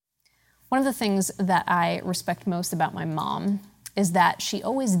One of the things that I respect most about my mom is that she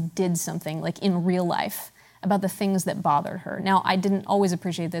always did something, like in real life, about the things that bothered her. Now, I didn't always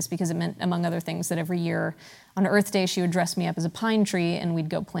appreciate this because it meant, among other things, that every year on Earth Day, she would dress me up as a pine tree and we'd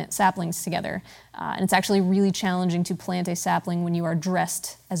go plant saplings together. And it's actually really challenging to plant a sapling when you are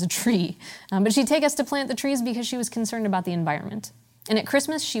dressed as a tree. But she'd take us to plant the trees because she was concerned about the environment. And at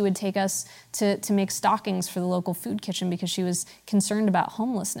Christmas, she would take us to make stockings for the local food kitchen because she was concerned about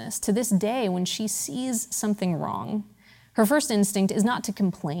homelessness. To this day, when she sees something wrong, her first instinct is not to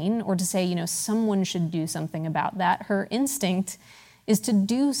complain or to say, someone should do something about that. Her instinct is to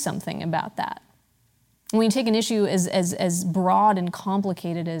do something about that. When you take an issue as broad and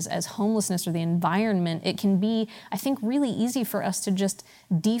complicated as homelessness or the environment, it can be, I think, really easy for us to just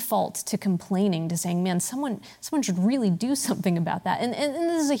default to complaining, to saying, man, someone should really do something about that. And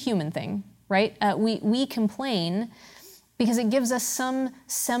this is a human thing, right? We complain because it gives us some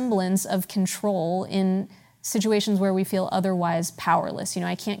semblance of control in situations where we feel otherwise powerless.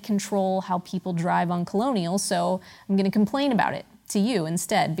 I can't control how people drive on Colonial, so I'm going to complain about it to you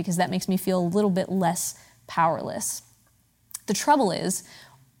instead, because that makes me feel a little bit less powerless. The trouble is,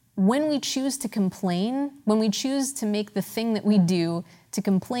 when we choose to complain, when we choose to make the thing that we do to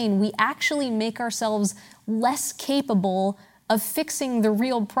complain, we actually make ourselves less capable of fixing the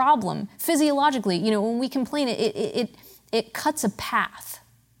real problem. Physiologically, when we complain, it cuts a path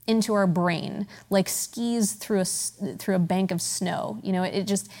into our brain, like skis through a bank of snow.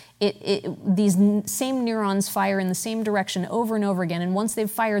 These same neurons fire in the same direction over and over again, and once they've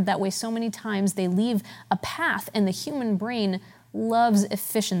fired that way so many times, they leave a path, and the human brain loves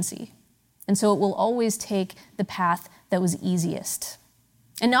efficiency. And so it will always take the path that was easiest.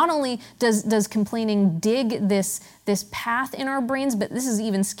 And not only does complaining dig this path in our brains, but this is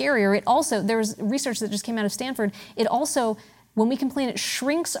even scarier. There's research that just came out of Stanford, when we complain, it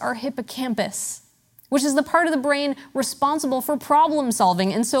shrinks our hippocampus, which is the part of the brain responsible for problem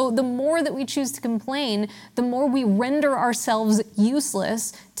solving. And so the more that we choose to complain, the more we render ourselves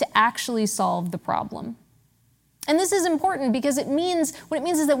useless to actually solve the problem. And this is important because what it means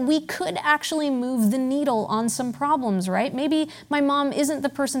is that we could actually move the needle on some problems, right? Maybe my mom isn't the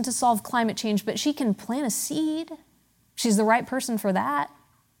person to solve climate change, but she can plant a seed. She's the right person for that.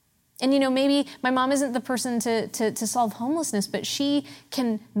 And maybe my mom isn't the person to solve homelessness, but she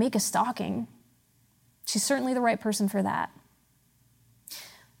can make a stocking. She's certainly the right person for that.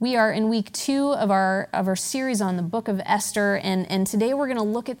 We are in week 2 of our series on the book of Esther, and today we're going to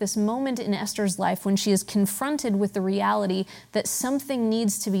look at this moment in Esther's life when she is confronted with the reality that something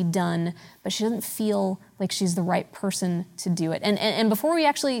needs to be done, but she doesn't feel like she's the right person to do it. And before we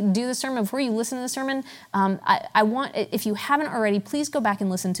actually do the sermon, before you listen to the sermon, I want, if you haven't already, please go back and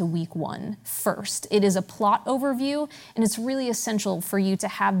listen to week 1 first. It is a plot overview, and it's really essential for you to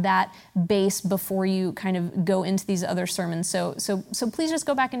have that base before you kind of go into these other sermons. So please just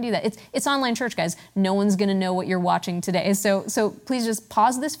go back and do that. It's online church, guys. No one's going to know what you're watching today. So please just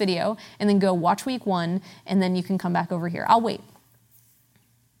pause this video and then go watch week 1, and then you can come back over here. I'll wait.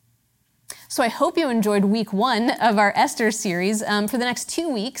 So I hope you enjoyed week 1 of our Esther series. For the next 2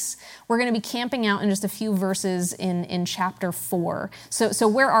 weeks, we're going to be camping out in just a few verses in chapter 4. So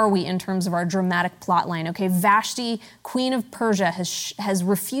where are we in terms of our dramatic plot line? Okay, Vashti, queen of Persia, has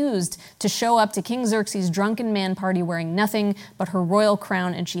refused to show up to King Xerxes' drunken man party wearing nothing but her royal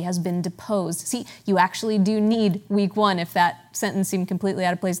crown, and she has been deposed. See, you actually do need week 1 if that sentence seemed completely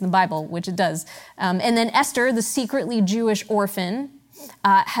out of place in the Bible, which it does. And then Esther, the secretly Jewish orphan,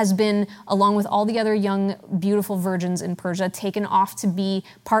 has been, along with all the other young, beautiful virgins in Persia, taken off to be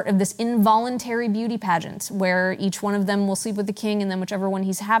part of this involuntary beauty pageant where each one of them will sleep with the king, and then whichever one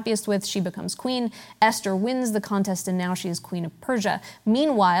he's happiest with, she becomes queen. Esther wins the contest, and now she is queen of Persia.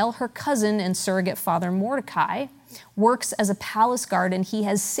 Meanwhile, her cousin and surrogate father, Mordecai, works as a palace guard, and he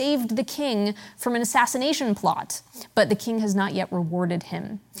has saved the king from an assassination plot, but the king has not yet rewarded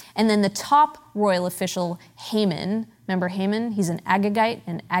him. And then the top royal official, Haman, remember Haman? He's an Agagite,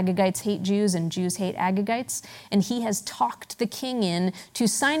 and Agagites hate Jews, and Jews hate Agagites, and he has talked the king into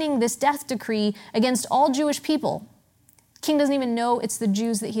signing this death decree against all Jewish people. The king doesn't even know it's the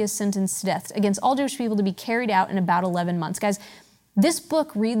Jews that he has sentenced to death, against all Jewish people to be carried out in about 11 months. Guys, this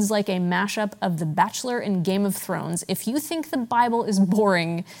book reads like a mashup of The Bachelor and Game of Thrones. If you think the Bible is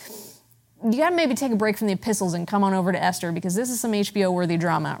boring, you gotta maybe take a break from the epistles and come on over to Esther, because this is some HBO-worthy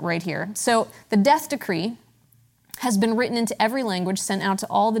drama right here. So the death decree has been written into every language, sent out to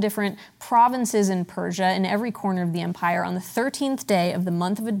all the different provinces in Persia, in every corner of the empire. On the 13th day of the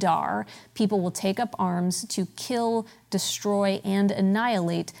month of Adar, people will take up arms to kill, destroy, and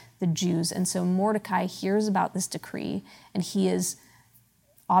annihilate the Jews. And so Mordecai hears about this decree, and he is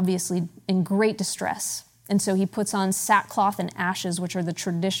obviously in great distress. And so he puts on sackcloth and ashes, which are the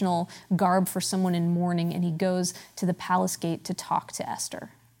traditional garb for someone in mourning, and he goes to the palace gate to talk to Esther.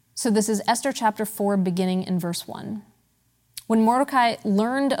 So this is Esther chapter 4, beginning in verse 1. When Mordecai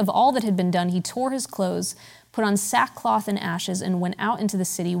learned of all that had been done, he tore his clothes, put on sackcloth and ashes, and went out into the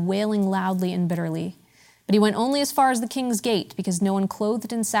city, wailing loudly and bitterly. But he went only as far as the king's gate, because no one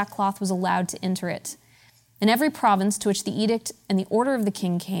clothed in sackcloth was allowed to enter it. In every province to which the edict and the order of the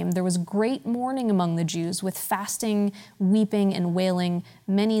king came, there was great mourning among the Jews, with fasting, weeping, and wailing.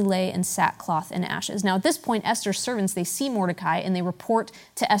 Many lay in sackcloth and ashes. Now at this point, Esther's servants, they see Mordecai, and they report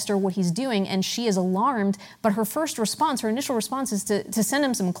to Esther what he's doing, and she is alarmed, but her initial response is to send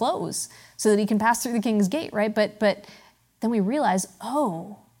him some clothes so that he can pass through the king's gate, right? But then we realize,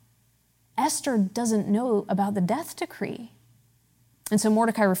 Esther doesn't know about the death decree. And so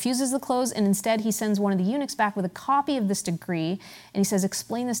Mordecai refuses the clothes, and instead he sends one of the eunuchs back with a copy of this decree, and he says,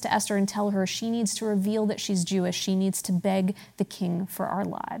 explain this to Esther and tell her she needs to reveal that she's Jewish. She needs to beg the king for our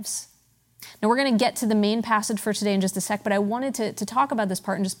lives. Now we're going to get to the main passage for today in just a sec, but I wanted to talk about this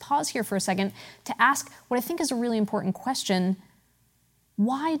part and just pause here for a second to ask what I think is a really important question.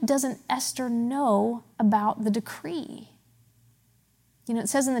 Why doesn't Esther know about the decree? It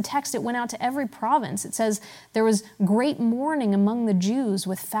says in the text, it went out to every province. It says there was great mourning among the Jews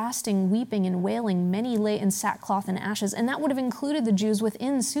with fasting, weeping, and wailing. Many lay in sackcloth and ashes. And that would have included the Jews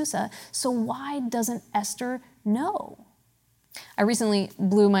within Susa. So why doesn't Esther know? I recently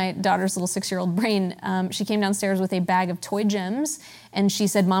blew my daughter's little 6-year-old brain. She came downstairs with a bag of toy gems, and she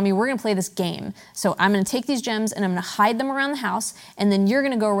said, Mommy, we're going to play this game. So I'm going to take these gems, and I'm going to hide them around the house, and then you're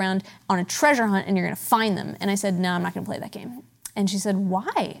going to go around on a treasure hunt, and you're going to find them. And I said, no, I'm not going to play that game. And she said,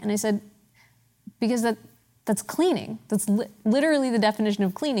 why? And I said, because that's cleaning. That's literally the definition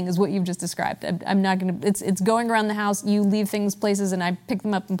of cleaning is what you've just described. I'm not going to, it's going around the house, you leave things places, and I pick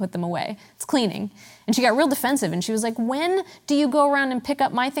them up and put them away. It's cleaning. And she got real defensive, and she was like, when do you go around and pick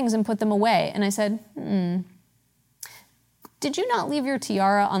up my things and put them away? And I said, did you not leave your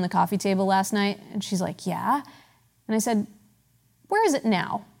tiara on the coffee table last night? And she's like, yeah. And I said, where is it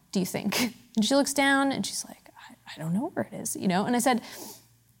now, do you think? And she looks down, and she's like, I don't know where it is, And I said,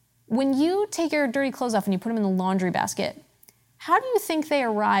 when you take your dirty clothes off and you put them in the laundry basket, how do you think they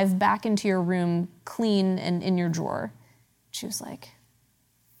arrive back into your room clean and in your drawer? She was like,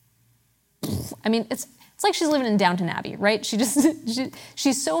 it's like she's living in Downton Abbey, right?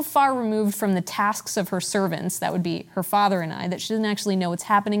 She's so far removed from the tasks of her servants, that would be her father and I, that she doesn't actually know what's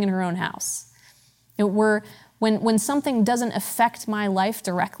happening in her own house. When something doesn't affect my life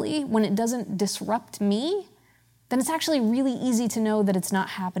directly, when it doesn't disrupt me, then it's actually really easy to know that it's not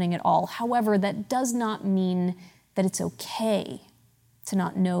happening at all. However, that does not mean that it's okay to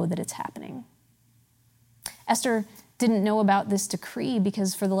not know that it's happening. Esther didn't know about this decree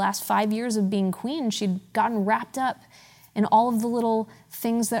because for the last 5 years of being queen, she'd gotten wrapped up in all of the little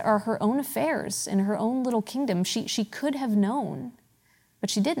things that are her own affairs in her own little kingdom. She could have known, but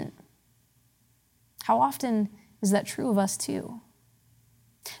she didn't. How often is that true of us too?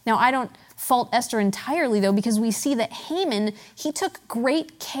 Now, I don't fault Esther entirely, though, because we see that Haman, he took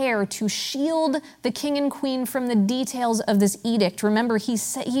great care to shield the king and queen from the details of this edict. Remember, he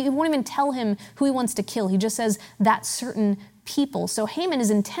won't even tell him who he wants to kill. He just says that certain people. So Haman is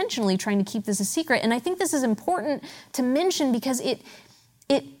intentionally trying to keep this a secret. And I think this is important to mention because it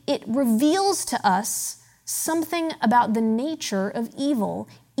reveals to us something about the nature of evil.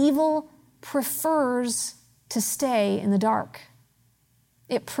 Evil prefers to stay in the dark.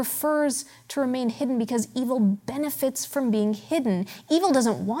 It prefers to remain hidden because evil benefits from being hidden. Evil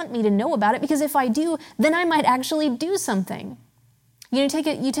doesn't want me to know about it because if I do, then I might actually do something. You take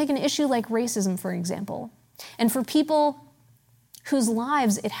an issue like racism, for example, and for people whose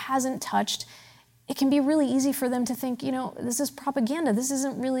lives it hasn't touched, it can be really easy for them to think, this is propaganda. This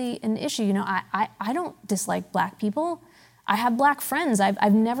isn't really an issue. I don't dislike black people. I have black friends.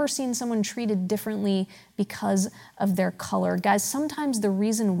 I've never seen someone treated differently because of their color. Guys, sometimes the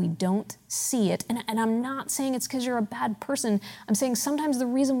reason we don't see it, and I'm not saying it's because you're a bad person, I'm saying sometimes the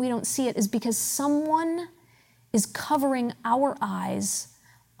reason we don't see it is because someone is covering our eyes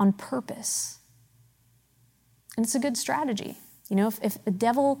on purpose. And it's a good strategy. If the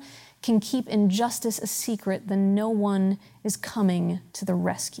devil can keep injustice a secret, then no one is coming to the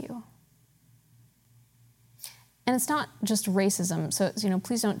rescue. And it's not just racism, so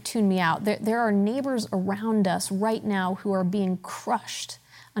please don't tune me out. There are neighbors around us right now who are being crushed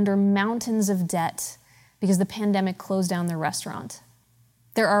under mountains of debt because the pandemic closed down their restaurant.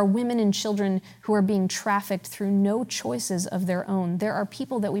 There are women and children who are being trafficked through no choices of their own. There are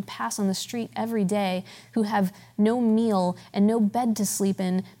people that we pass on the street every day who have no meal and no bed to sleep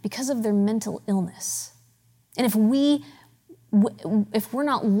in because of their mental illness. And if we're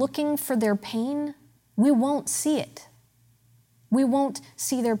not looking for their pain, we won't see it. We won't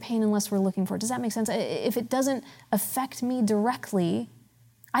see their pain unless we're looking for it. Does that make sense? If it doesn't affect me directly,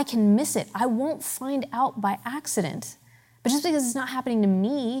 I can miss it. I won't find out by accident. But just because it's not happening to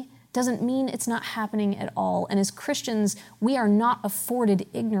me doesn't mean it's not happening at all. And as Christians, we are not afforded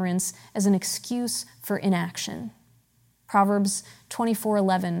ignorance as an excuse for inaction. Proverbs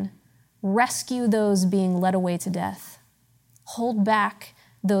 24:11, rescue those being led away to death. Hold back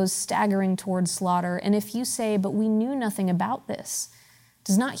those staggering toward slaughter. And if you say, but we knew nothing about this,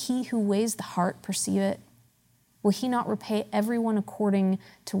 does not he who weighs the heart perceive it? Will he not repay everyone according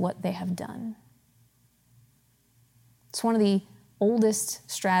to what they have done? It's one of the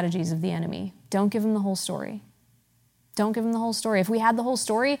oldest strategies of the enemy. Don't give him the whole story. Don't give him the whole story. If we had the whole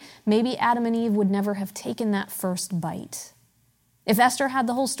story, maybe Adam and Eve would never have taken that first bite. If Esther had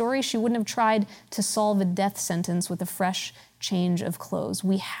the whole story, she wouldn't have tried to solve a death sentence with a fresh change of clothes.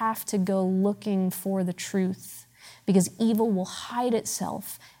 We have to go looking for the truth because evil will hide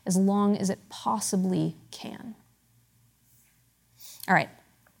itself as long as it possibly can. All right.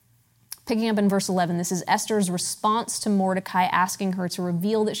 Picking up in verse 11, this is Esther's response to Mordecai asking her to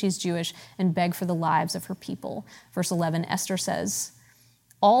reveal that she's Jewish and beg for the lives of her people. Verse 11, Esther says,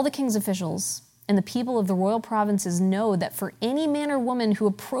 all the king's officials and the people of the royal provinces know that for any man or woman who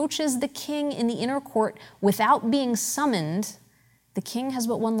approaches the king in the inner court without being summoned, the king has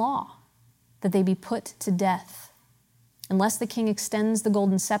but one law, that they be put to death, unless the king extends the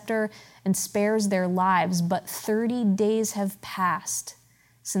golden scepter and spares their lives. But 30 days have passed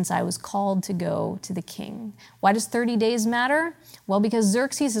since I was called to go to the king. Why does 30 days matter? Well, because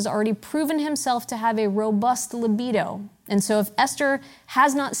Xerxes has already proven himself to have a robust libido. And so if Esther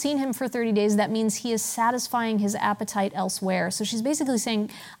has not seen him for 30 days, that means he is satisfying his appetite elsewhere. So she's basically saying,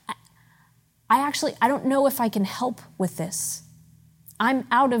 I don't know if I can help with this. I'm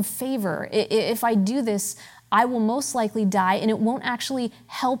out of favor. If I do this, I will most likely die, and it won't actually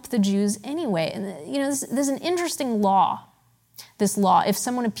help the Jews anyway. And there's an interesting law. This law, if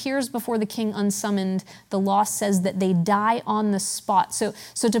someone appears before the king unsummoned, the law says that they die on the spot. So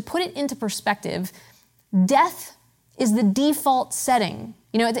to put it into perspective, death is the default setting.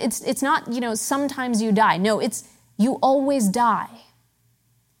 It's not, sometimes you die. No, it's you always die.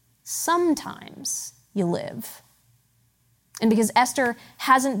 Sometimes you live. And because Esther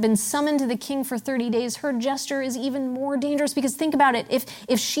hasn't been summoned to the king for 30 days, her gesture is even more dangerous because think about it.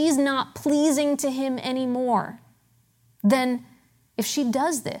 If she's not pleasing to him anymore, then if she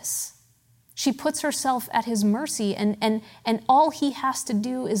does this, she puts herself at his mercy and all he has to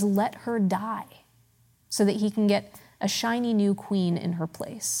do is let her die so that he can get a shiny new queen in her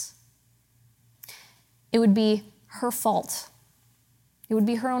place. It would be her fault. It would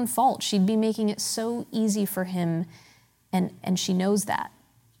be her own fault. She'd be making it so easy for him, and she knows that.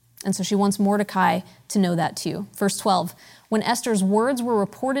 And so she wants Mordecai to know that too. Verse 12, when Esther's words were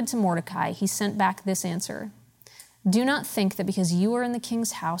reported to Mordecai, he sent back this answer. Do not think that because you are in the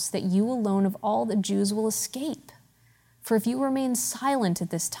king's house that you alone of all the Jews will escape. For if you remain silent at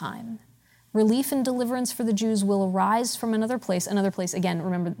this time, relief and deliverance for the Jews will arise from another place. Another place, again,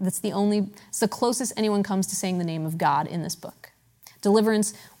 remember, it's the closest anyone comes to saying the name of God in this book.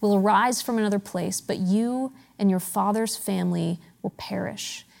 Deliverance will arise from another place, but you and your father's family will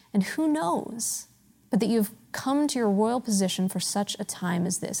perish. And who knows but that you have come to your royal position for such a time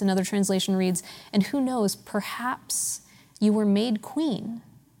as this. Another translation reads, and who knows, perhaps you were made queen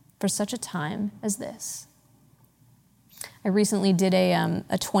for such a time as this. I recently did a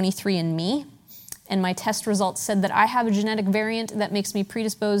 23andMe, and my test results said that I have a genetic variant that makes me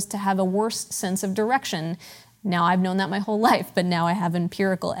predisposed to have a worse sense of direction. Now, I've known that my whole life, but now I have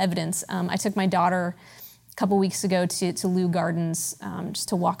empirical evidence. I took my daughter a couple weeks ago to Lou Gardens just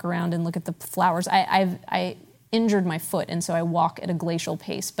to walk around and look at the flowers. I injured my foot, and so I walk at a glacial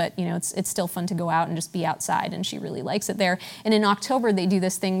pace, but it's still fun to go out and just be outside, and she really likes it there. And in October, they do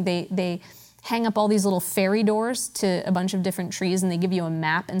this thing, they hang up all these little fairy doors to a bunch of different trees, and they give you a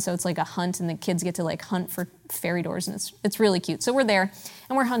map, and so it's like a hunt, and the kids get to hunt for fairy doors, and it's really cute. So we're there,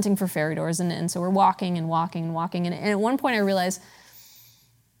 and we're hunting for fairy doors, and so we're walking, and at one point I realized,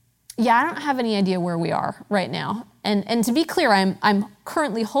 I don't have any idea where we are right now. And to be clear, I'm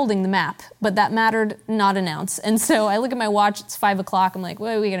currently holding the map, but that mattered not an ounce. And so I look at my watch, it's 5:00, I'm like,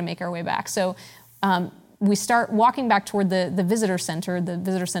 well, we gotta make our way back. So we start walking back toward the visitor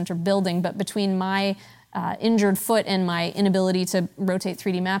center building, but between my injured foot and my inability to rotate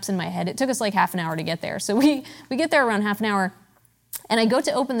 3D maps in my head, it took us like half an hour to get there. So we get there around half an hour, and I go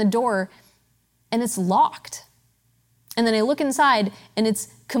to open the door, and it's locked. And then I look inside, and it's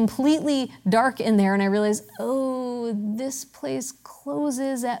completely dark in there, and I realize, oh, this place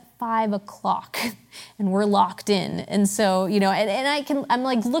closes at 5 o'clock, and we're locked in. And so, I'm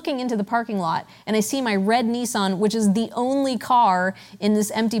like looking into the parking lot, and I see my red Nissan, which is the only car in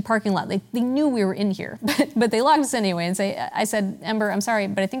this empty parking lot. They knew we were in here, but they locked us anyway. And I said, Ember, I'm sorry,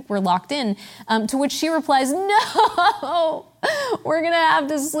 but I think we're locked in. To which she replies, no, we're gonna have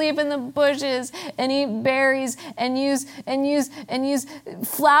to sleep in the bushes and eat berries and use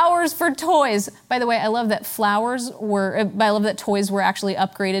flowers for toys. By the way, I love that toys were actually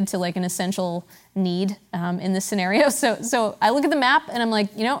upgraded to like an essential need in this scenario. So I look at the map and I'm like,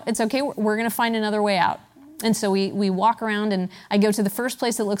 it's okay. We're gonna find another way out. And so we walk around, and I go to the first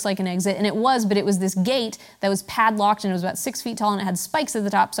place that looks like an exit, and it was this gate that was padlocked, and it was about 6 feet tall, and it had spikes at the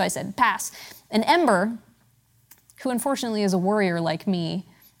top. So I said, pass. And Ember, who unfortunately is a worrier like me,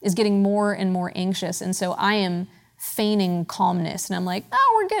 is getting more and more anxious. And so I am feigning calmness. And I'm like,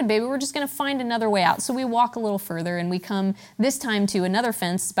 oh, we're good, baby. We're just going to find another way out. So we walk a little further, and we come this time to another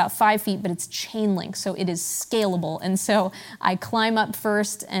fence. It's about 5 feet, but it's chain link, so it is scalable. And so I climb up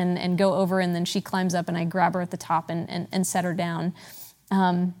first and go over, and then she climbs up, and I grab her at the top and set her down.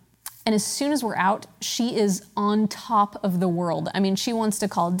 And as soon as we're out, she is on top of the world. I mean, she wants to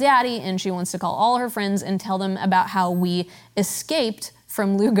call Daddy, and she wants to call all her friends and tell them about how we escaped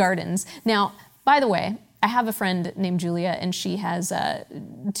from Lou Gardens. Now, by the way, I have a friend named Julia, and she has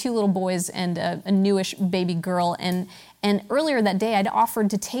 2 little boys and a newish baby girl. And earlier that day, I'd offered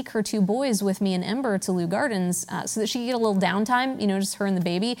to take her 2 boys with me and Ember to Lou Gardens so that she could get a little downtime, just her and the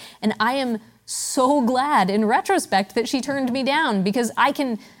baby. And I am so glad in retrospect that she turned me down, because I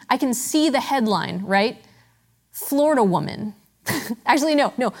can see the headline, right? Florida woman. Actually,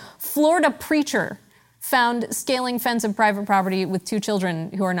 no. Florida preacher found scaling fence of private property with 2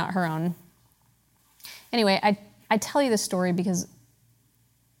 children who are not her own. Anyway, I tell you this story because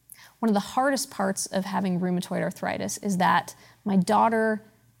one of the hardest parts of having rheumatoid arthritis is that my daughter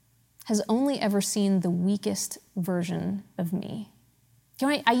has only ever seen the weakest version of me.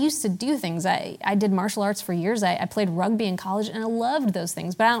 I used to do things. I did martial arts for years. I played rugby in college, and I loved those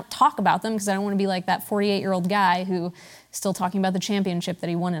things. But I don't talk about them because I don't want to be like that 48-year-old guy who is still talking about the championship that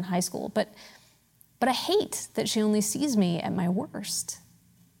he won in high school. But I hate that she only sees me at my worst.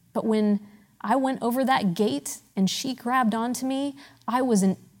 But when I went over that gate and she grabbed onto me, I was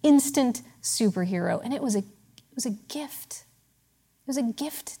an instant superhero, and it was a gift. It was a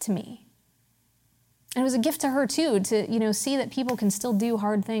gift to me. And it was a gift to her too, to see that people can still do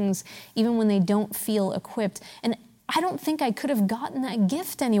hard things even when they don't feel equipped. And I don't think I could have gotten that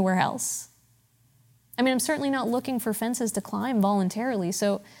gift anywhere else. I mean, I'm certainly not looking for fences to climb voluntarily,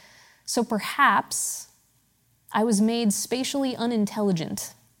 so perhaps I was made spatially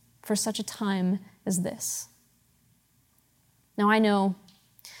unintelligent for such a time as this. Now, I know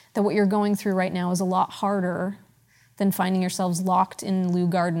that what you're going through right now is a lot harder than finding yourselves locked in Lou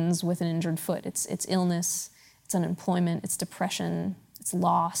Gardens with an injured foot. It's illness, it's unemployment, it's depression, it's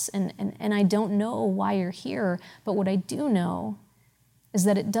loss, and I don't know why you're here, but what I do know is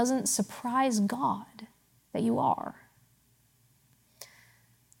that it doesn't surprise God that you are.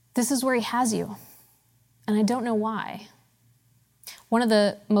 This is where He has you, and I don't know why. One of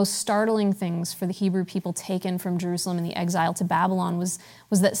the most startling things for the Hebrew people taken from Jerusalem in the exile to Babylon was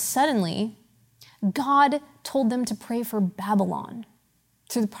that suddenly God told them to pray for Babylon.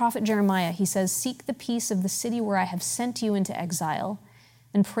 Through the prophet Jeremiah, he says, "Seek the peace of the city where I have sent you into exile,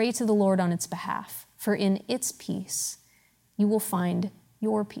 and pray to the Lord on its behalf, for in its peace you will find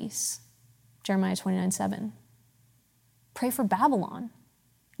your peace." Jeremiah 29:7. Pray for Babylon.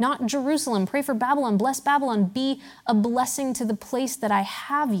 Not Jerusalem. Pray for Babylon. Bless Babylon. Be a blessing to the place that I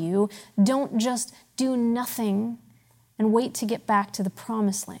have you. Don't just do nothing and wait to get back to the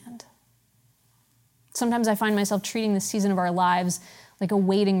promised land. Sometimes I find myself treating this season of our lives like a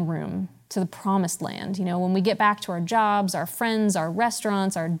waiting room to the promised land. When we get back to our jobs, our friends, our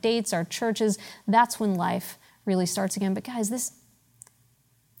restaurants, our dates, our churches, that's when life really starts again. But guys,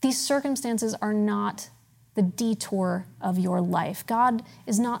 these circumstances are not the detour of your life. God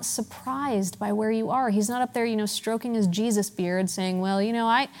is not surprised by where you are. He's not up there, stroking his Jesus beard saying, well,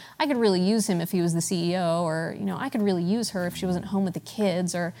 I could really use him if he was the CEO, or, I could really use her if she wasn't home with the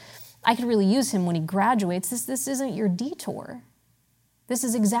kids, or I could really use him when he graduates. This isn't your detour. This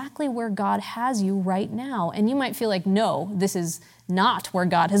is exactly where God has you right now. And you might feel like, no, this is not where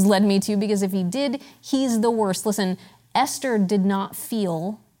God has led me to, because if he did, he's the worst. Listen, Esther did not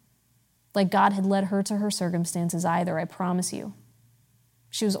feel like God had led her to her circumstances either, I promise you.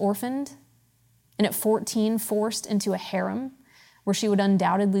 She was orphaned, and at 14 forced into a harem where she would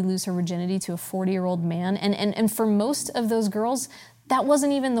undoubtedly lose her virginity to a 40-year-old man. And for most of those girls, that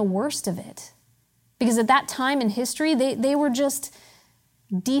wasn't even the worst of it. Because at that time in history, they were just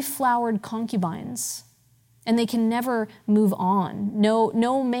deflowered concubines, and they can never move on.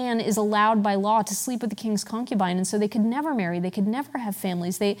 No man is allowed by law to sleep with the king's concubine, and so they could never marry, they could never have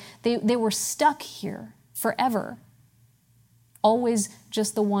families. They were stuck here forever. Always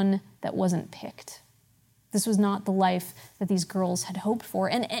just the one that wasn't picked. This was not the life that these girls had hoped for.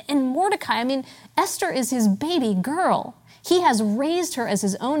 And Mordecai, I mean, Esther is his baby girl. He has raised her as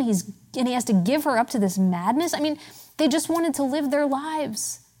his own, and he has to give her up to this madness. I mean, they just wanted to live their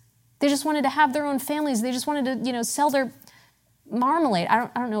lives. They just wanted to have their own families. They just wanted to, sell their marmalade. I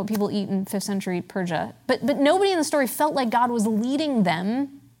don't know what people eat in 5th century Persia, but nobody in the story felt like God was leading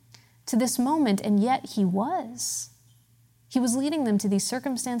them to this moment, and yet he was. He was leading them to these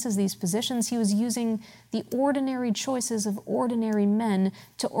circumstances, these positions. He was using the ordinary choices of ordinary men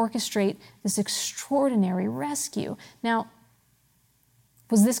to orchestrate this extraordinary rescue. Now,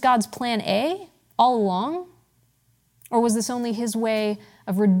 was this God's plan A all along? Or was this only his way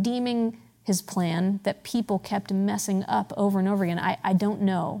of redeeming his plan that people kept messing up over and over again? I don't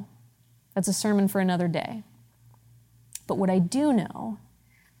know. That's a sermon for another day. But what I do know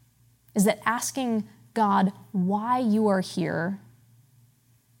is that asking God why you are here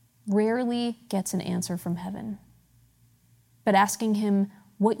rarely gets an answer from heaven. But asking him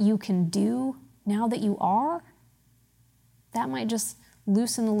what you can do now that you are, that might just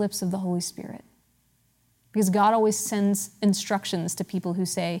loosen the lips of the Holy Spirit. Because God always sends instructions to people who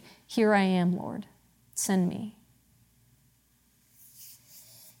say, "Here I am, Lord, send me."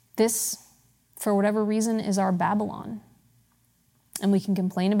 This, for whatever reason, is our Babylon. And we can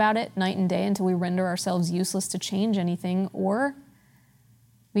complain about it night and day until we render ourselves useless to change anything, or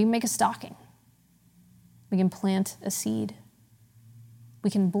we can make a stocking. We can plant a seed. We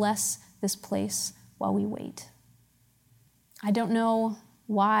can bless this place while we wait. I don't know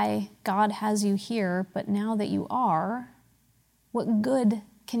why God has you here, but now that you are, what good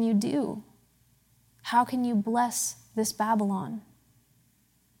can you do? How can you bless this Babylon?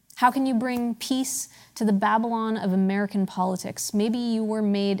 How can you bring peace to the Babylon of American politics? Maybe you were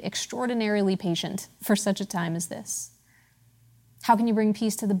made extraordinarily patient for such a time as this. How can you bring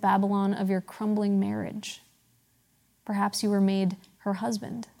peace to the Babylon of your crumbling marriage? Perhaps you were made her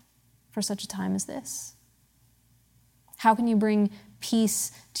husband for such a time as this. How can you bring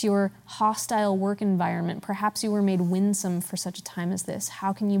peace to your hostile work environment? Perhaps you were made winsome for such a time as this.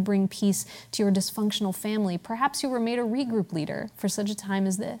 How can you bring peace to your dysfunctional family? Perhaps you were made a regroup leader for such a time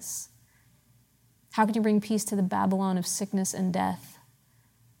as this. How can you bring peace to the Babylon of sickness and death?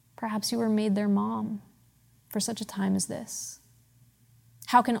 Perhaps you were made their mom for such a time as this.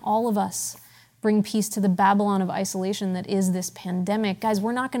 How can all of us bring peace to the Babylon of isolation that is this pandemic? Guys,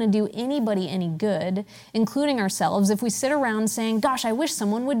 we're not going to do anybody any good, including ourselves, if we sit around saying, gosh, I wish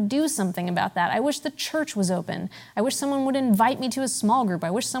someone would do something about that. I wish the church was open. I wish someone would invite me to a small group.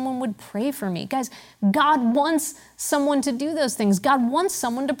 I wish someone would pray for me. Guys, God wants someone to do those things. God wants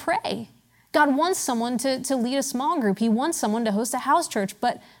someone to pray. God wants someone to lead a small group. He wants someone to host a house church,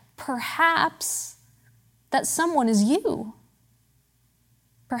 but perhaps that someone is you.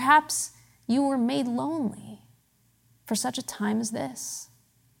 Perhaps you were made lonely for such a time as this.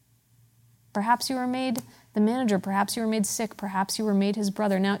 Perhaps you were made the manager. Perhaps you were made sick. Perhaps you were made his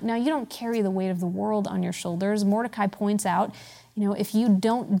brother. Now you don't carry the weight of the world on your shoulders. Mordecai points out, if you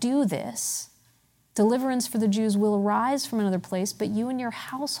don't do this, deliverance for the Jews will arise from another place, but you and your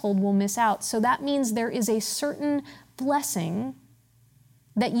household will miss out. So that means there is a certain blessing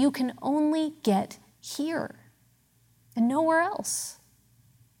that you can only get here and nowhere else.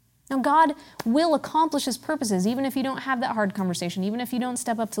 Now, God will accomplish his purposes, even if you don't have that hard conversation, even if you don't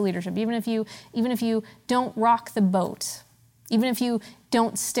step up to leadership, even if you don't rock the boat, even if you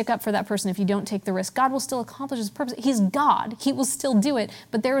don't stick up for that person, if you don't take the risk. God will still accomplish his purpose. He's God. He will still do it.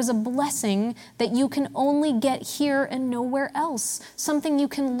 But there is a blessing that you can only get here and nowhere else. Something you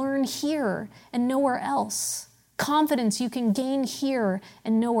can learn here and nowhere else. Confidence you can gain here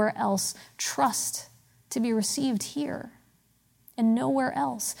and nowhere else. Trust to be received here and nowhere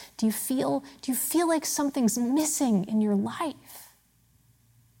else. Do you feel like something's missing in your life?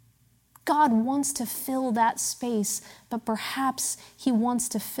 God wants to fill that space, but perhaps he wants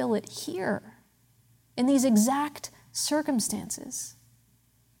to fill it here, in these exact circumstances.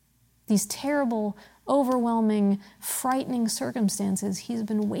 These terrible, overwhelming, frightening circumstances he's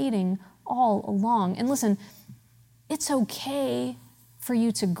been waiting all along. And listen, it's okay for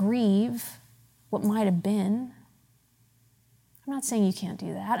you to grieve what might have been. I'm not saying you can't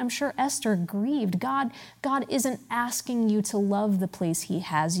do that. I'm sure Esther grieved. God isn't asking you to love the place he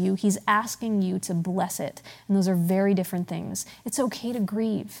has you. He's asking you to bless it. And those are very different things. It's okay to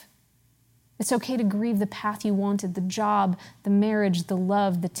grieve. It's okay to grieve the path you wanted, the job, the marriage, the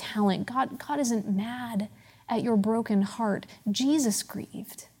love, the talent. God isn't mad at your broken heart. Jesus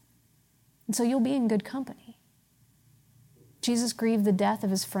grieved. And so you'll be in good company. Jesus grieved the death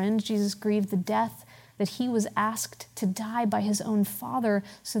of his friend. Jesus grieved the death that he was asked to die by his own Father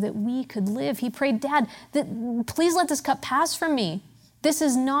so that we could live. He prayed, Dad, please let this cup pass from me. This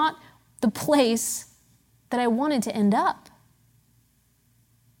is not the place that I wanted to end up.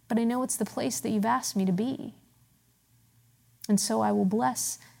 But I know it's the place that you've asked me to be. And so I will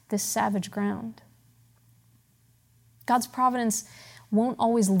bless this savage ground. God's providence won't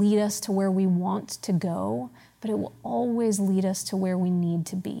always lead us to where we want to go, but it will always lead us to where we need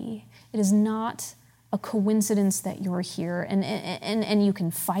to be. It is not a coincidence that you're here, and you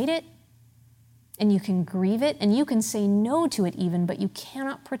can fight it, and you can grieve it, and you can say no to it even, but you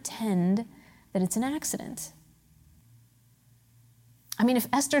cannot pretend that it's an accident. I mean, if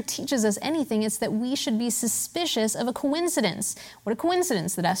Esther teaches us anything, it's that we should be suspicious of a coincidence. What a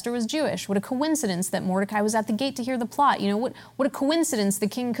coincidence that Esther was Jewish. What a coincidence that Mordecai was at the gate to hear the plot. What a coincidence the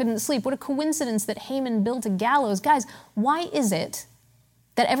king couldn't sleep. What a coincidence that Haman built a gallows. Guys, why is it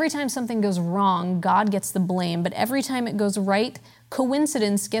that every time something goes wrong, God gets the blame, but every time it goes right,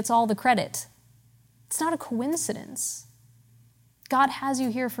 coincidence gets all the credit? It's not a coincidence. God has you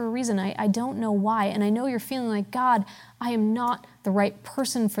here for a reason. I don't know why. And I know you're feeling like, God, I am not the right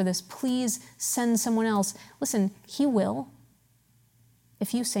person for this. Please send someone else. Listen, he will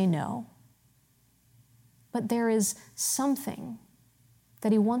if you say no. But there is something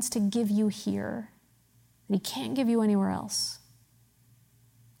that he wants to give you here that he can't give you anywhere else.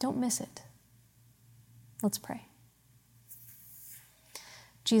 Don't miss it. Let's pray.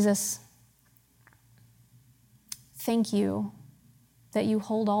 Jesus, thank you that you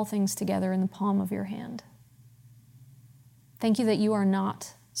hold all things together in the palm of your hand. Thank you that you are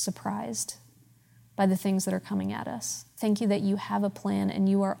not surprised by the things that are coming at us. Thank you that you have a plan and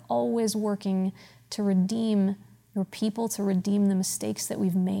you are always working to redeem your people, to redeem the mistakes that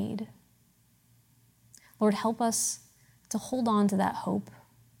we've made. Lord, help us to hold on to that hope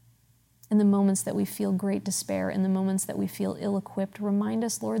in the moments that we feel great despair, in the moments that we feel ill-equipped. Remind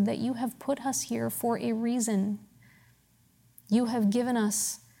us, Lord, that you have put us here for a reason. You have given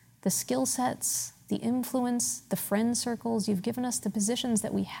us the skill sets, the influence, the friend circles. You've given us the positions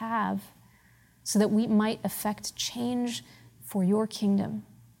that we have so that we might affect change for your kingdom.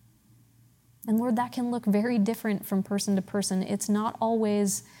 And Lord, that can look very different from person to person. It's not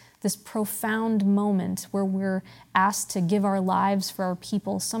always this profound moment where we're asked to give our lives for our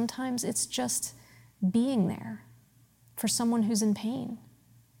people. Sometimes it's just being there for someone who's in pain.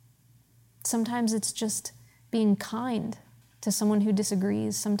 Sometimes it's just being kind to someone who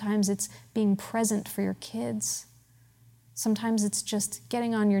disagrees. Sometimes it's being present for your kids. Sometimes it's just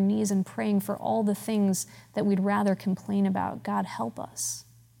getting on your knees and praying for all the things that we'd rather complain about. God, help us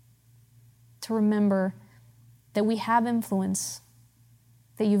to remember that we have influence,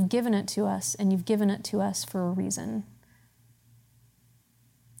 that you've given it to us, and you've given it to us for a reason.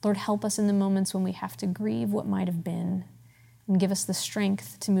 Lord, help us in the moments when we have to grieve what might have been, and give us the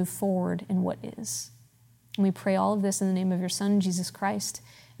strength to move forward in what is. And we pray all of this in the name of your Son, Jesus Christ,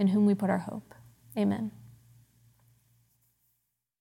 in whom we put our hope. Amen.